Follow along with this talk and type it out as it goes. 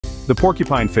The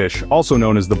porcupine fish, also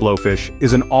known as the blowfish,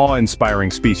 is an awe-inspiring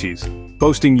species,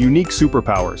 boasting unique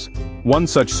superpowers. One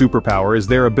such superpower is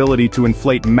their ability to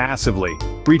inflate massively,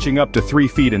 reaching up to 3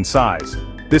 feet in size.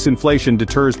 This inflation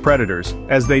deters predators,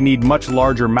 as they need much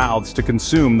larger mouths to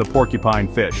consume the porcupine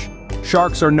fish.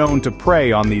 Sharks are known to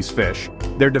prey on these fish.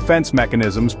 Their defense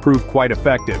mechanisms prove quite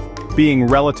effective. Being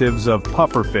relatives of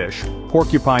pufferfish,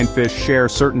 porcupine fish share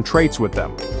certain traits with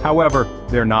them. However,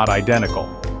 they're not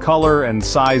identical. Color and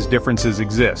size differences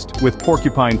exist, with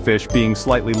porcupine fish being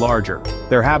slightly larger.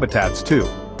 Their habitats too.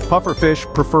 Pufferfish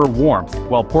prefer warmth,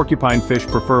 while porcupine fish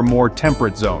prefer more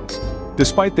temperate zones.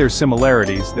 Despite their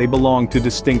similarities, they belong to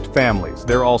distinct families.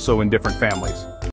 They're also in different families.